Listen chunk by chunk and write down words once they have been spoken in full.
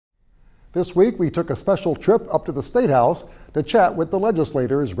This week, we took a special trip up to the Statehouse to chat with the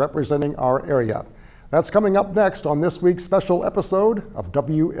legislators representing our area. That's coming up next on this week's special episode of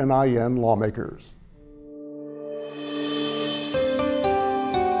WNIN Lawmakers.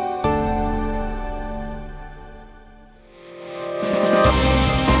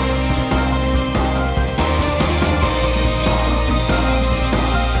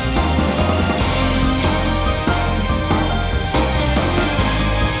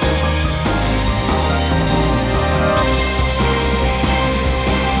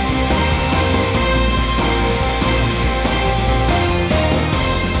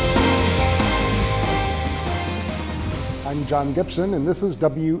 I'm John Gibson, and this is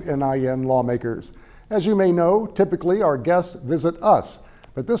WNIN Lawmakers. As you may know, typically our guests visit us,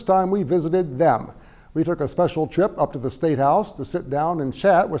 but this time we visited them. We took a special trip up to the Statehouse to sit down and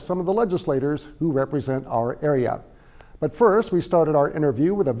chat with some of the legislators who represent our area. But first, we started our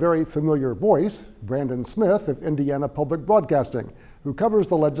interview with a very familiar voice, Brandon Smith of Indiana Public Broadcasting, who covers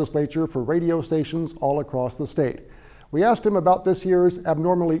the legislature for radio stations all across the state. We asked him about this year's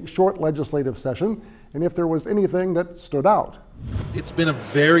abnormally short legislative session and if there was anything that stood out. It's been a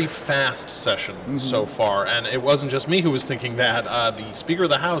very fast session so far, and it wasn't just me who was thinking that. The Speaker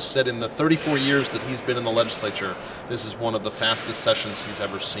of the House said in the 34 years that he's been in the legislature, this is one of the fastest sessions he's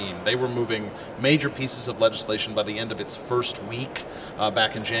ever seen. They were moving major pieces of legislation by the end of its first week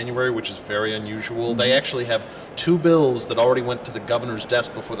back in January, which is very unusual. They actually have 2 bills that already went to the governor's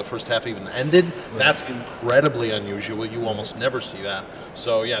desk before the first half even ended. That's incredibly unusual. You almost never see that.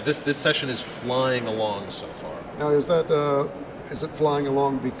 So yeah, this session is flying along so far. Now, is it flying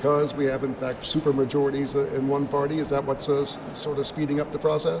along because we have, in fact, supermajorities in one party? Is that what's sort of speeding up the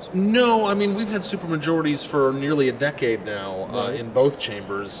process? No, I mean, we've had supermajorities for nearly a decade now in both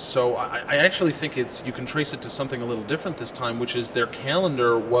chambers. So I actually think you can trace it to something a little different this time, which is their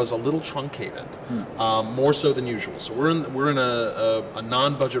calendar was a little truncated, more so than usual. So we're in a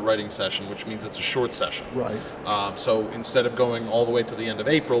non-budget writing session, which means it's a short session. Right. So instead of going all the way to the end of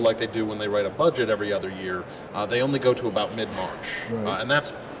April like they do when they write a budget every other year, they only go to about mid-March. Right. And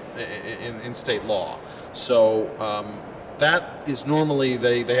that's in state law. So that is normally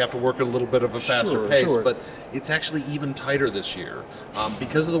they have to work at a little bit of a faster pace, but it's actually even tighter this year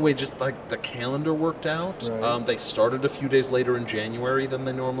because of the way just like the calendar worked out. Right. They started a few days later in January than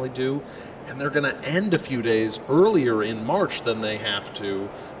they normally do, and they're going to end a few days earlier in March than they have to,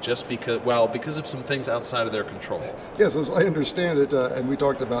 just because of some things outside of their control. Yes, as I understand it, and we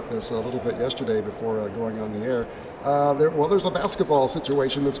talked about this a little bit yesterday before going on the air. There's a basketball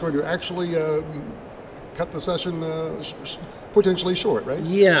situation that's going to actually cut the session potentially short, right?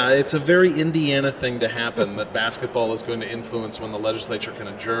 Yeah, it's a very Indiana thing to happen that basketball is going to influence when the legislature can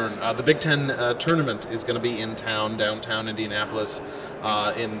adjourn. The Big Ten tournament is going to be in town, downtown Indianapolis,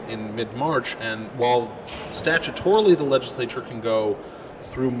 in mid-March, and while statutorily the legislature can go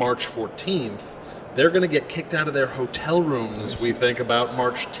through March 14th, they're going to get kicked out of their hotel rooms, we think, about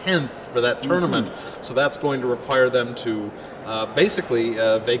March 10th for that tournament. So that's going to require them to basically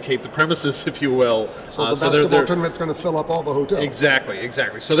vacate the premises, if you will. So the basketball tournament's going to fill up all the hotels.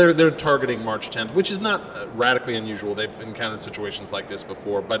 Exactly. So they're targeting March 10th, which is not radically unusual. They've encountered situations like this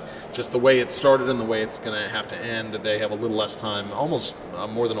before, but just the way it started and the way it's going to have to end, they have a little less time, almost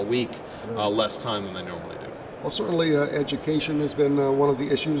more than a week less time than they normally do. Well, certainly education has been one of the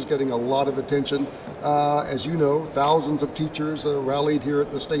issues getting a lot of attention. As you know, thousands of teachers rallied here at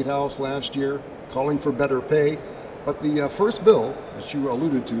the State House last year calling for better pay. But the first bill, as you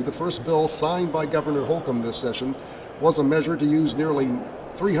alluded to, the first bill signed by Governor Holcomb this session was a measure to use nearly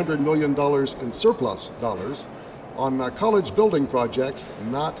 $300 million in surplus dollars on college building projects,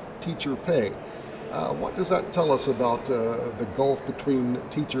 not teacher pay. What does that tell us about the gulf between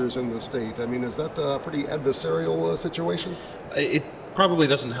teachers and the state? I mean, is that a pretty adversarial situation? It probably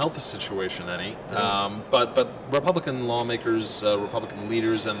doesn't help the situation any. But Republican lawmakers, Republican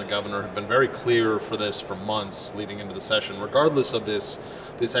leaders, and the governor have been very clear for this for months leading into the session, regardless of this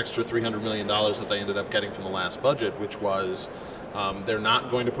extra $300 million that they ended up getting from the last budget, which was they're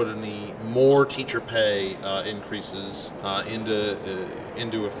not going to put any more teacher pay increases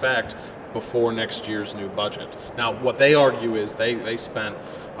into effect before next year's new budget. Now, what they argue is they spent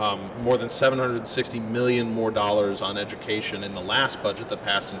more than $760 million more on education in the last budget that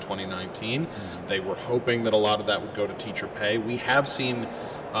passed in 2019. They were hoping that a lot of that would go to teacher pay. We have seen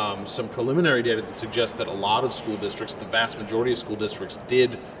some preliminary data that suggests that a lot of school districts, the vast majority of school districts,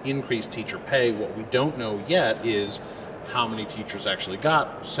 did increase teacher pay. What we don't know yet is how many teachers actually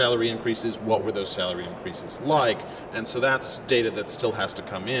got salary increases, what were those salary increases like, and so that's data that still has to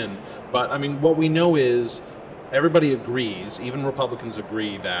come in. But I mean, what we know is everybody agrees, even Republicans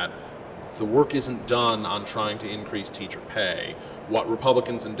agree, that the work isn't done on trying to increase teacher pay. What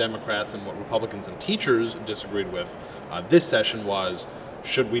Republicans and Democrats and what Republicans and teachers disagreed with this session was,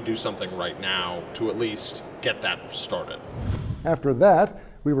 should we do something right now to at least get that started? After that,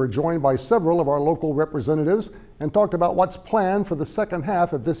 we were joined by several of our local representatives and talked about what's planned for the second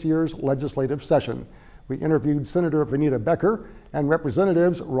half of this year's legislative session. We interviewed Senator Vanita Becker and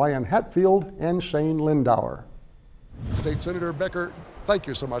Representatives Ryan Hatfield and Shane Lindauer. State Senator Becker, thank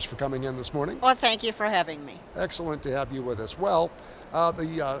you so much for coming in this morning. Well, thank you for having me. Excellent to have you with us. Well,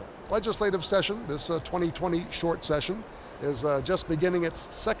 the legislative session, this 2020 short session, is just beginning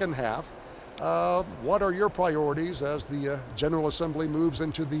its second half. What are your priorities as the General Assembly moves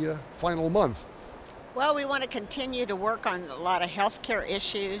into the final month? Well, we want to continue to work on a lot of healthcare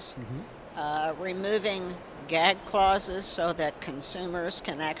issues, removing gag clauses so that consumers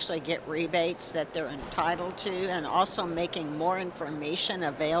can actually get rebates that they're entitled to, and also making more information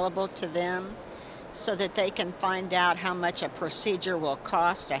available to them so that they can find out how much a procedure will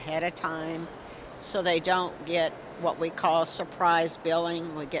cost ahead of time, so they don't get what we call surprise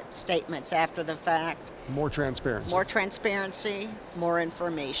billing. We get statements after the fact. More transparency. More transparency, more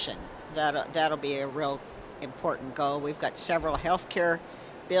information. That'll be a real important goal. We've got several healthcare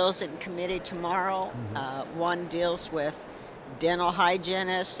bills in committee tomorrow. One deals with dental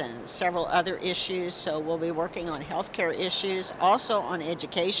hygienists and several other issues, so we'll be working on healthcare issues, also on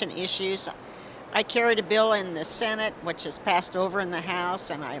education issues. I carried a bill in the Senate, which has passed over in the House,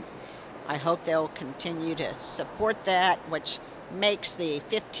 and I hope they'll continue to support that, which makes the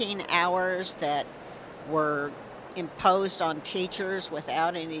 15 hours that were imposed on teachers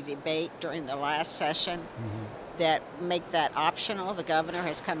without any debate during the last session, that make that optional. The governor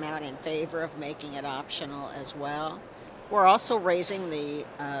has come out in favor of making it optional as well. We're also raising the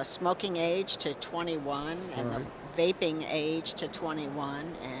smoking age to 21 and the vaping age to 21,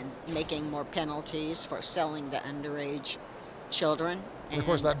 and making more penalties for selling to underage children. And of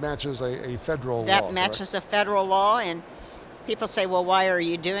course, that matches a federal law. That matches a federal law, and people say, well, why are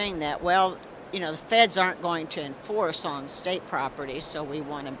you doing that? Well, you know, the feds aren't going to enforce on state property, so we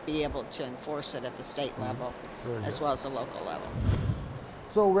want to be able to enforce it at the state level as well as the local level.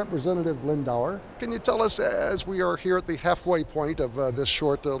 So, Representative Lindauer, can you tell us, as we are here at the halfway point of this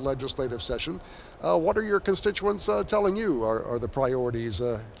short legislative session, what are your constituents telling you are the priorities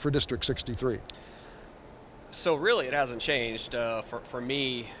for District 63? So really, it hasn't changed. For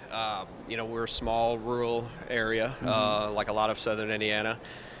me, you know, we're a small rural area, like a lot of southern Indiana.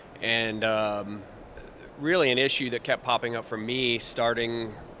 And really an issue that kept popping up for me,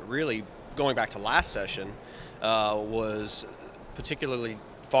 starting really going back to last session, was particularly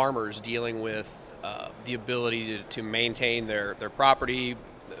farmers dealing with the ability to maintain their property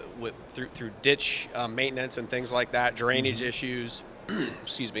through ditch maintenance and things like that, drainage issues,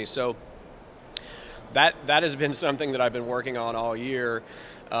 excuse me. So that has been something that I've been working on all year,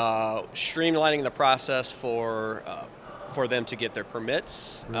 streamlining the process for them to get their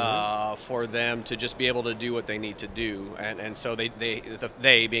permits, for them to just be able to do what they need to do. And so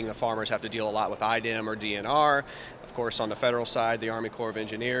they being the farmers, have to deal a lot with IDEM or DNR. Of course, on the federal side, the Army Corps of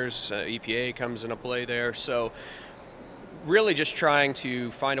Engineers, EPA comes into play there. So really just trying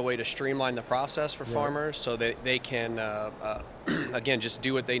to find a way to streamline the process for farmers so that they can, again, just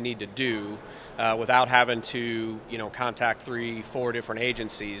do what they need to do without having to, you know, contact 3-4 different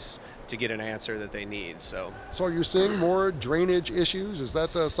agencies to get an answer that they need. So are you seeing more drainage issues? Is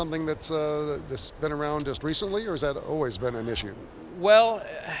that something that's been around just recently, or has that always been an issue? Well,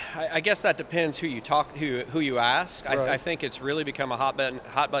 I guess that depends who you ask. I think it's really become a hot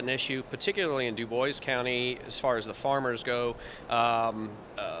button issue, particularly in Du Bois County as far as the farmers go.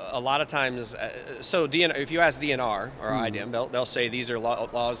 A lot of times, so if you ask DNR or IDEM, they'll say these are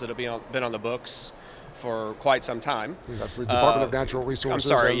laws that have been on the books for quite some time. That's the Department of Natural Resources.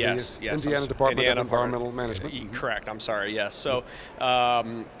 I'm sorry, and yes, the Indiana Department of Environmental Management. Correct, I'm sorry, yes. So,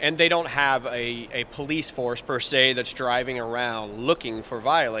 and they don't have a police force per se that's driving around looking for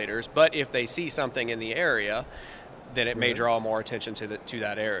violators, but if they see something in the area, then it may draw more attention to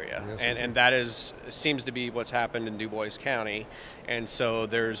that area. Yes, and that seems to be what's happened in Du Bois County. And so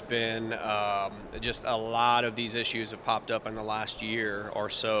there's been just a lot of these issues have popped up in the last year or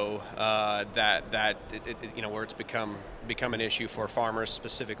so you know, where it's become an issue for farmers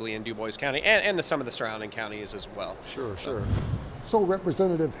specifically in Du Bois County and some of the surrounding counties as well. Sure. So,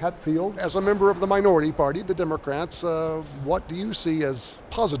 Representative Hatfield, as a member of the minority party, the Democrats, what do you see as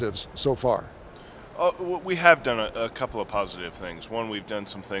positives so far? We have done a couple of positive things. One, we've done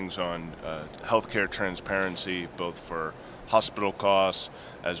some things on healthcare transparency, both for hospital costs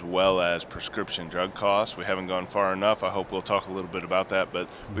as well as prescription drug costs. We haven't gone far enough. I hope we'll talk a little bit about that, but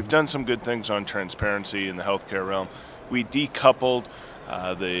we've done some good things on transparency in the healthcare realm. We decoupled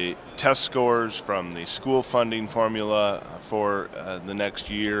the test scores from the school funding formula for the next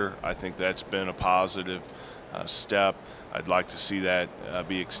year. I think that's been a positive step. I'd like to see that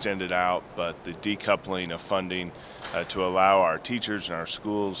be extended out, but the decoupling of funding to allow our teachers and our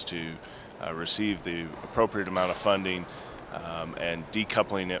schools to receive the appropriate amount of funding and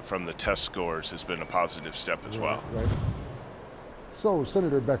decoupling it from the test scores has been a positive step as well. Right. So,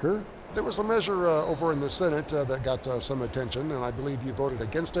 Senator Becker, there was a measure over in the Senate that got some attention, and I believe you voted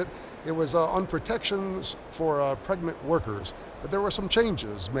against it. It was on protections for pregnant workers, but there were some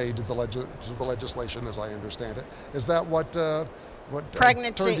changes made to the legislation, as I understand it. Is that what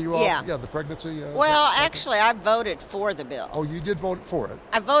pregnancy? Turned you off? Yeah. Yeah, the pregnancy. Well, actually, I voted for the bill. Oh, you did vote for it.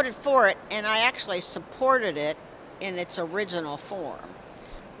 I voted for it, and I actually supported it in its original form,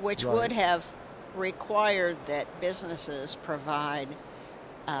 which would have required that businesses provide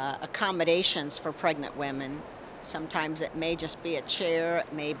accommodations for pregnant women. Sometimes it may just be a chair,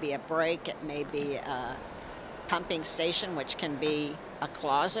 it may be a break, it may be a pumping station, which can be a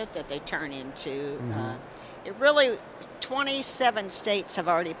closet that they turn into. It really, 27 states have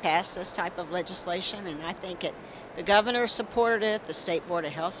already passed this type of legislation, and I think the governor supported it, the State Board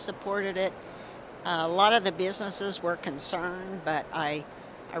of Health supported it. A lot of the businesses were concerned, but I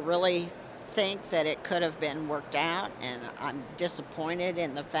really think that it could have been worked out, and I'm disappointed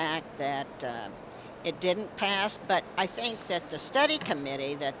in the fact that it didn't pass. But I think that the study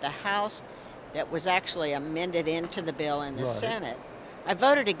committee that the House, that was actually amended into the bill in the Senate, I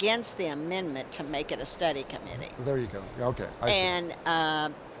voted against the amendment to make it a study committee. There you go. Okay, I see.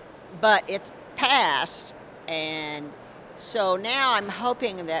 And but it's passed, and so now I'm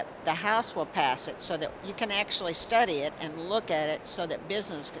hoping that the House will pass it so that you can actually study it and look at it so that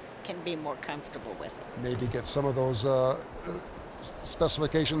business can be more comfortable with it. Maybe get some of those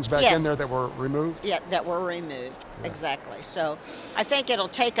specifications back in there that were removed? Yeah, that were removed, exactly. So I think it'll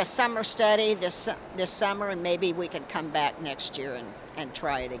take a summer study this summer, and maybe we can come back next year and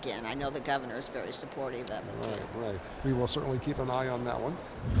try it again. I know the governor is very supportive of it too. Right. We will certainly keep an eye on that one.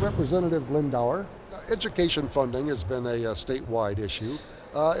 Representative Lindauer, education funding has been a statewide issue.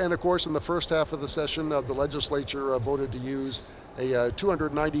 And of course, in the first half of the session, the legislature voted to use a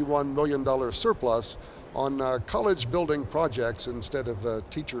 $291 million surplus on college building projects instead of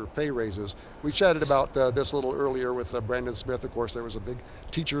teacher pay raises. We chatted about this a little earlier with Brandon Smith. Of course, there was a big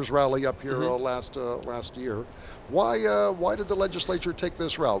teachers rally up here last year. Why did the legislature take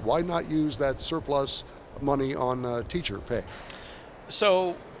this route? Why not use that surplus money on teacher pay?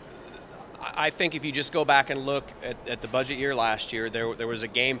 So I think if you just go back and look at the budget year last year, there was a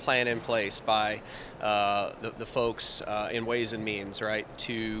game plan in place by the folks in Ways and Means, right,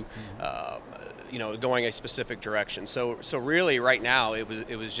 to going a specific direction. So really, right now,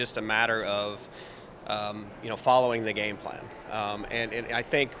 it was just a matter of following the game plan. And I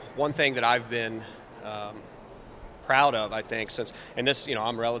think one thing that I've been proud of, I think, since, and this, I'm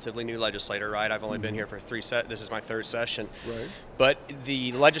a relatively new legislator, right? I've only been here for this is my third session. Right. But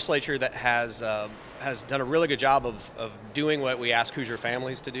the legislature that has done a really good job of doing what we ask Hoosier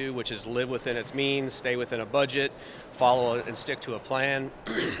families to do, which is live within its means, stay within a budget, follow and stick to a plan.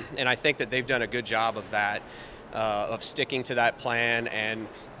 And I think that they've done a good job of that, of sticking to that plan. And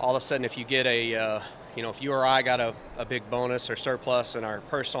all of a sudden, if you get if you or I got a big bonus or surplus in our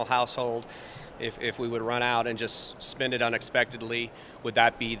personal household, if we would run out and just spend it unexpectedly, would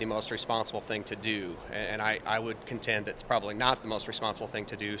that be the most responsible thing to do? And I would contend that's probably not the most responsible thing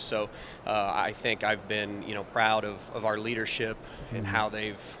to do. So I think I've been, proud of our leadership and how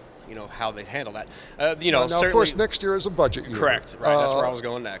they've handled that. Now, of course, next year is a budget year. Correct. Right. That's where I was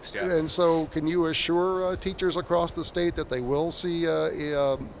going next. Yeah. And so, can you assure teachers across the state that they will see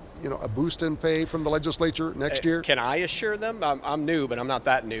a boost in pay from the legislature next year? Can I assure them? I'm new, but I'm not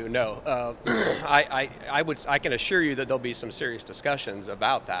that new. No, I can assure you that there'll be some serious discussions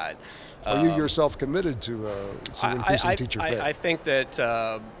about that. Are you yourself committed to increasing teacher pay? I think that.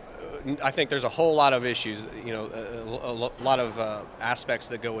 I think there's a whole lot of issues, a lot of aspects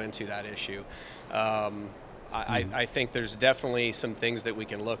that go into that issue. I think there's definitely some things that we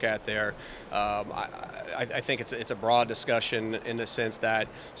can look at there. I think it's a broad discussion in the sense that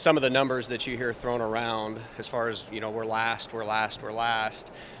some of the numbers that you hear thrown around, as far as we're last,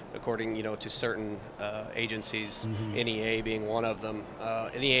 according to certain agencies, NEA being one of them.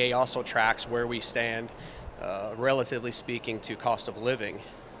 NEA also tracks where we stand, relatively speaking, to cost of living,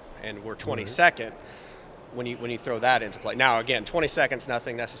 and we're 22nd. when you throw that into play. Now, again, 20 seconds,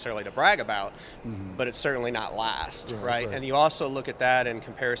 nothing necessarily to brag about, but it's certainly not last, right? And you also look at that in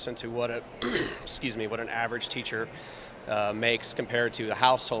comparison to what a what an average teacher makes compared to the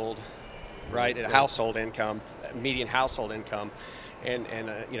household, right? A household income, median household income. And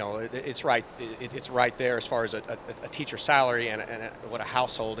you know, it's right there as far as a teacher salary and what a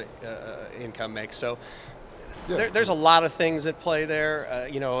household income makes. So there's a lot of things at play there.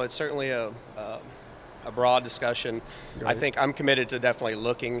 You know, it's certainly a broad discussion. I think I'm committed to definitely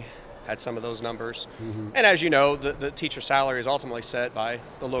looking at some of those numbers. And as you know, the teacher salary is ultimately set by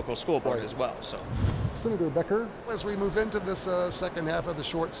the local school board as well. So, Senator Becker. As we move into this second half of the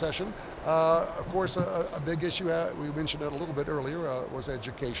short session, of course, a big issue, we mentioned it a little bit earlier, was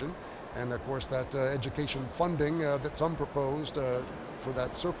education. And of course, that education funding that some proposed for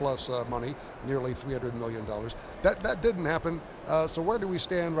that surplus money, nearly $300 million, that didn't happen. So where do we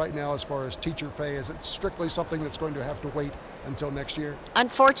stand right now as far as teacher pay? Is it strictly something that's going to have to wait until next year?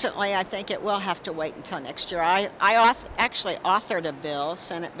 Unfortunately, I think it will have to wait until next year. I actually authored a bill,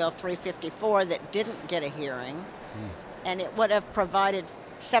 Senate Bill 354, that didn't get a hearing, and it would have provided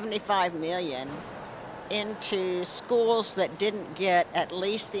 $75 million into schools that didn't get at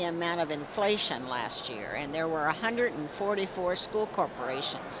least the amount of inflation last year. And there were 144 school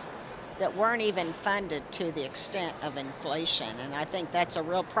corporations that weren't even funded to the extent of inflation. And I think that's a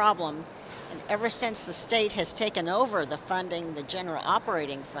real problem. And ever since the state has taken over the funding, the general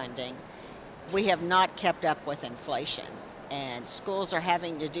operating funding, we have not kept up with inflation. And schools are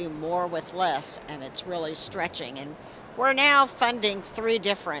having to do more with less, and it's really stretching. And we're now funding 3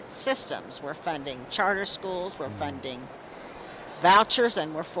 different systems. We're funding charter schools, we're funding vouchers,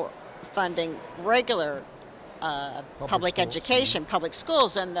 and we're funding regular public education, public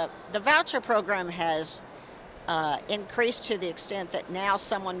schools. And the voucher program has increased to the extent that now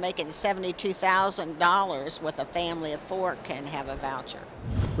someone making $72,000 with a family of 4 can have a voucher.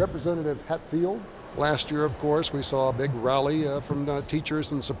 Representative Hatfield. Last year, of course, we saw a big rally from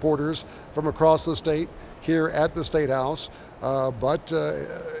teachers and supporters from across the state here at the Statehouse. But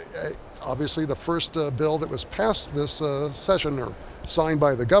obviously the first bill that was passed this session, or signed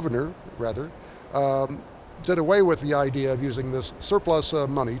by the governor, rather, did away with the idea of using this surplus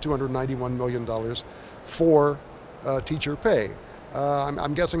money, $291 million, for teacher pay.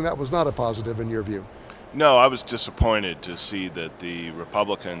 I'm guessing that was not a positive in your view. No, I was disappointed to see that the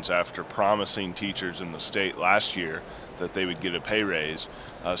Republicans, after promising teachers in the state last year that they would get a pay raise,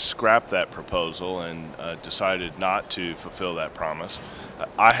 scrapped that proposal and decided not to fulfill that promise.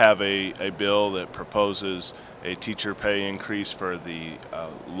 I have a bill that proposes a teacher pay increase for the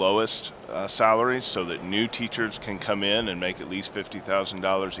lowest salaries, so that new teachers can come in and make at least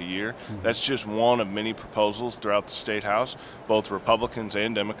 $50,000 a year. That's just one of many proposals throughout the State House. Both Republicans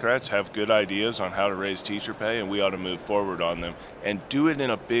and Democrats have good ideas on how to raise teacher pay, and we ought to move forward on them and do it in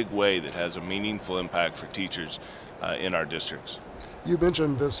a big way that has a meaningful impact for teachers in our districts. You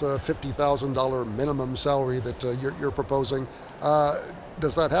mentioned this $50,000 minimum salary that you're proposing.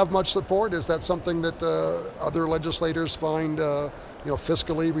 Does that have much support? Is that something that other legislators find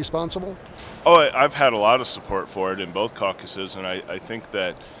fiscally responsible? Oh, I've had a lot of support for it in both caucuses, and I think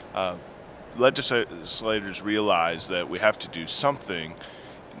that legislators realize that we have to do something.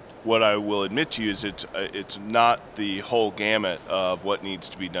 What I will admit to you is it's not the whole gamut of what needs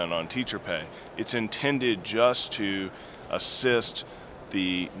to be done on teacher pay. It's intended just to assist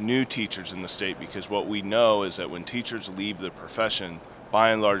the new teachers in the state, because what we know is that when teachers leave the profession, by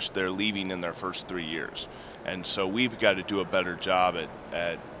and large, they're leaving in their first 3 years. And so we've got to do a better job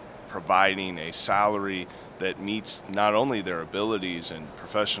at providing a salary that meets not only their abilities and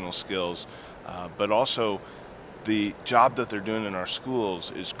professional skills, but also the job that they're doing in our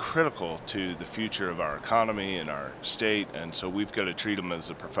schools is critical to the future of our economy and our state, and so we've got to treat them as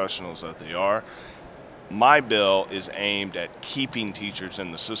the professionals that they are. My bill is aimed at keeping teachers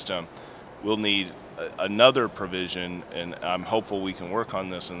in the system. We'll need another provision, and I'm hopeful we can work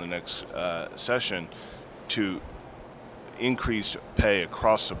on this in the next session, to increase pay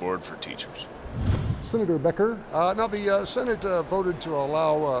across the board for teachers. Senator Becker. Now, the Senate voted to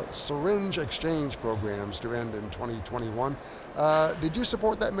allow syringe exchange programs to end in 2021. Did you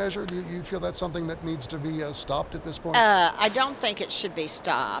support that measure? Do you feel that's something that needs to be stopped at this point? I don't think it should be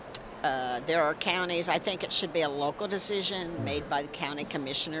stopped. There are counties, I think it should be a local decision made by the county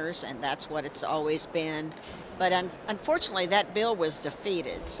commissioners, and that's what it's always been. But unfortunately, that bill was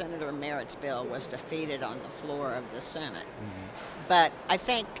defeated. Senator Merritt's bill was defeated on the floor of the Senate. But I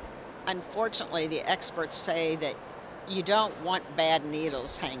think, unfortunately, the experts say that you don't want bad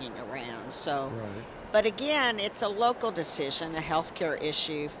needles hanging around. So But again, it's a local decision, a healthcare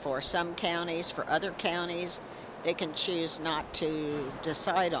issue for some counties. For other counties, they can choose not to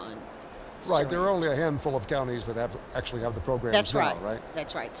decide on. Right, there are only a syringes. handful of counties that actually have the programs That's now, right. right?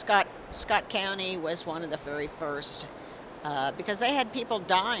 That's right. Scott County was one of the very first because they had people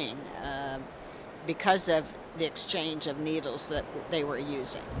dying because of the exchange of needles that they were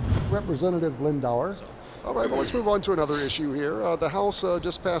using. Representative Lindauer. All right, well, let's move on to another issue here. The House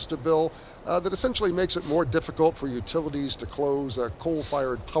just passed a bill that essentially makes it more difficult for utilities to close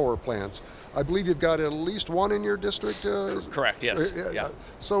coal-fired power plants. I believe you've got at least one in your district. Correct, yes. Yeah.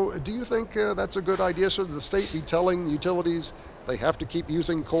 So do you think that's a good idea? Should the state be telling utilities they have to keep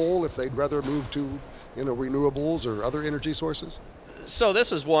using coal if they'd rather move to renewables or other energy sources? So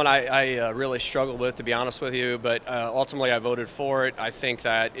this is one I really struggled with, to be honest with you, but ultimately I voted for it. I think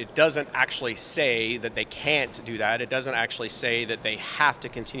that it doesn't actually say that they can't do that. It doesn't actually say that they have to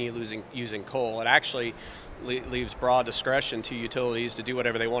continue using coal. It actually leaves broad discretion to utilities to do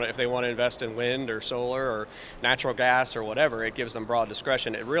whatever they want. If they want to invest in wind or solar or natural gas or whatever, it gives them broad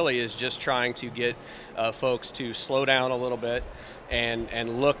discretion. It really is just trying to get folks to slow down a little bit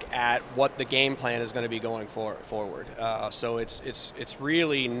and look at what the game plan is going to be going forward. So it's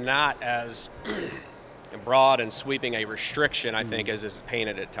really not as broad and sweeping a restriction, I think, as is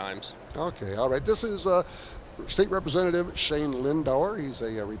painted at times. Okay, all right. This is State Representative Shane Lindauer. He's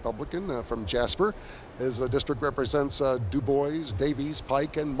a Republican from Jasper. His district represents Du Bois, Davies,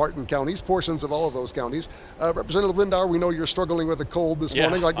 Pike, and Martin counties, portions of all of those counties. Representative Lindauer, we know you're struggling with a cold this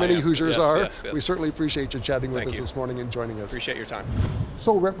morning, like many Hoosiers are. Yes. We certainly appreciate you chatting with us you. this morning and joining us. Appreciate your time.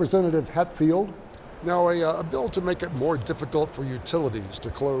 So Representative Hatfield. Now, a bill to make it more difficult for utilities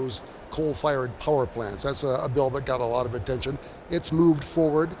to close coal-fired power plants. That's a bill that got a lot of attention. It's moved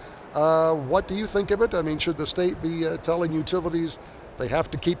forward. What do you think of it? I mean, should the state be telling utilities they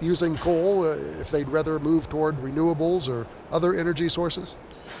have to keep using coal if they'd rather move toward renewables or other energy sources?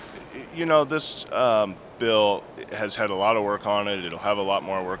 You know, this bill has had a lot of work on it. It'll have a lot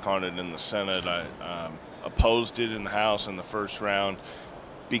more work on it in the Senate. I opposed it in the House in the first round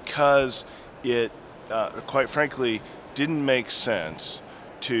because it, quite frankly, didn't make sense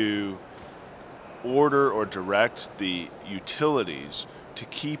to order or direct the utilities to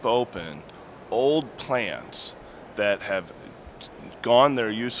keep open old plants that have gone their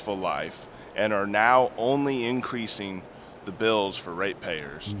useful life and are now only increasing the bills for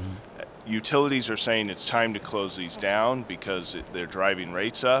ratepayers. Utilities are saying it's time to close these down because they're driving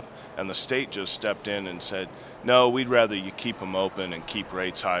rates up, and the state just stepped in and said, no, we'd rather you keep them open and keep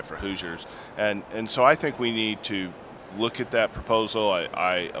rates high for Hoosiers. And so I think we need to look at that proposal.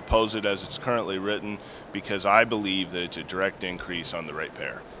 I oppose it as it's currently written because I believe that it's a direct increase on the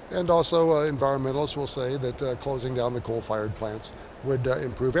ratepayer. And also, environmentalists will say that closing down the coal-fired plants would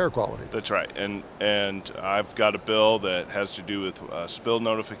improve air quality. That's right. And I've got a bill that has to do with spill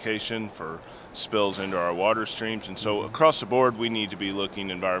notification for spills into our water streams. And so across the board, we need to be looking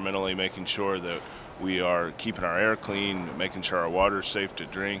environmentally, making sure that we are keeping our air clean, making sure our water is safe to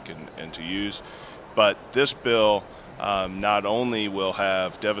drink and to use. But this bill not only will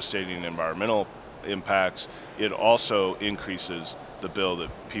have devastating environmental impacts, it also increases the bill that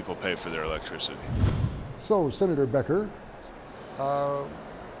people pay for their electricity. So Senator Becker.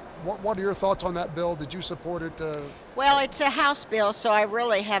 What are your thoughts on that bill? Did you support it? Well, it's a House bill, so I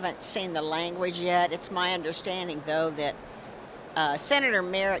really haven't seen the language yet. It's my understanding, though, that Senator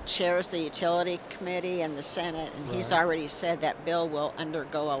Merritt chairs the Utility Committee in the Senate, and he's already said that bill will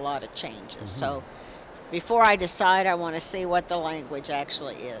undergo a lot of changes. So before I decide, I want to see what the language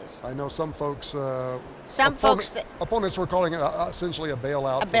actually is. I know some folks, That opponents were calling it essentially a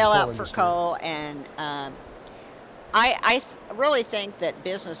bailout. A bailout for coal, and I really think that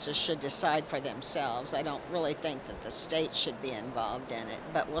businesses should decide for themselves. I don't really think that the state should be involved in it,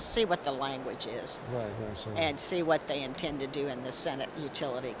 but we'll see what the language is. Right. So, and see what they intend to do in the Senate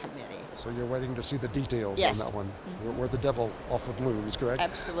Utility Committee. So you're waiting to see the details Yes. on that one, where the devil often looms, correct?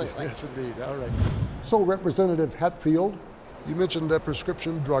 Absolutely. Yes, indeed. All right. So Representative Hatfield. You mentioned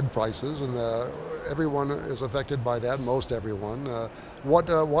prescription drug prices, and everyone is affected by that, most everyone.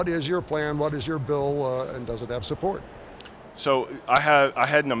 What is your plan? What is your bill, and does it have support? So I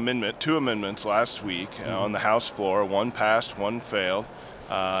had an amendment, 2 amendments last week on the House floor. One passed, one failed.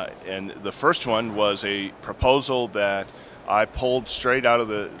 And the first one was a proposal that I pulled straight out of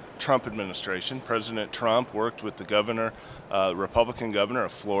the Trump administration. President Trump worked with the governor, Republican governor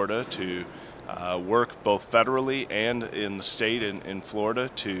of Florida, to work both federally and in the state in Florida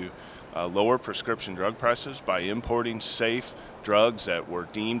to lower prescription drug prices by importing safe drugs that were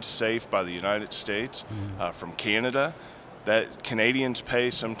deemed safe by the United States from Canada, that Canadians pay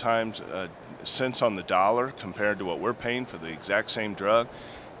sometimes cents on the dollar compared to what we're paying for the exact same drug.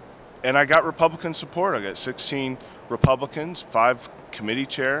 And I got Republican support. I got 16 Republicans, 5 committee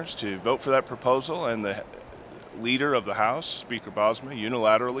chairs to vote for that proposal, and the leader of the House, Speaker Bosma,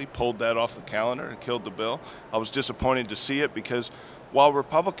 unilaterally pulled that off the calendar and killed the bill. I was disappointed to see it because while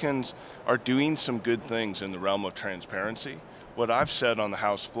Republicans are doing some good things in the realm of transparency, what I've said on the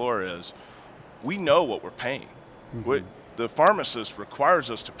House floor is we know what we're paying. The pharmacist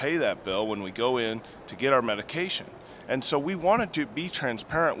requires us to pay that bill when we go in to get our medication. And so we want to be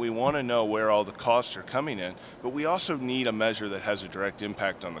transparent. We want to know where all the costs are coming in, but we also need a measure that has a direct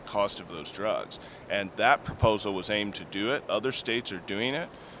impact on the cost of those drugs. And that proposal was aimed to do it. Other states are doing it.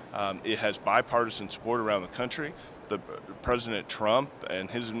 It has bipartisan support around the country. President Trump and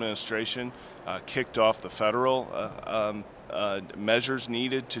his administration kicked off the federal measures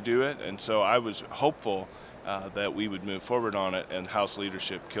needed to do it. And so I was hopeful that we would move forward on it, and House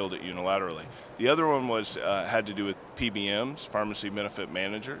leadership killed it unilaterally. The other one was had to do with PBMs, pharmacy benefit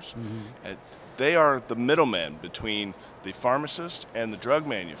managers. And they are the middlemen between the pharmacist and the drug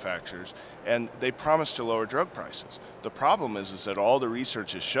manufacturers, and they promise to lower drug prices. The problem is that all the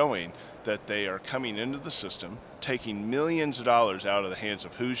research is showing that they are coming into the system, taking millions of dollars out of the hands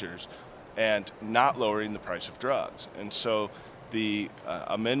of Hoosiers, and not lowering the price of drugs. And so the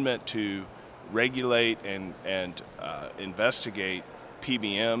amendment to regulate and investigate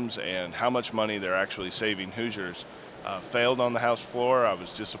PBMs and how much money they're actually saving Hoosiers failed on the House floor. I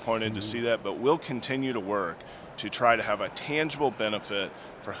was disappointed to see that, but we'll continue to work to try to have a tangible benefit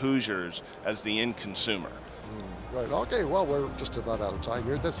for Hoosiers as the end consumer. Right. Okay. Well, we're just about out of time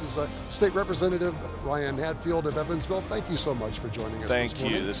here. This is State Representative Ryan Hadfield of Evansville. Thank you so much for joining us this morning.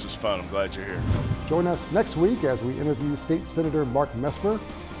 Thank you. This is fun. I'm glad you're here. Join us next week as we interview State Senator Mark Mesmer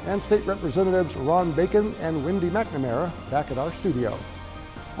and State Representatives Ron Bacon and Wendy McNamara back at our studio.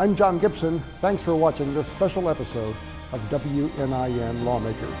 I'm John Gibson. Thanks for watching this special episode of WNIN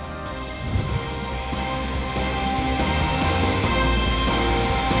Lawmakers.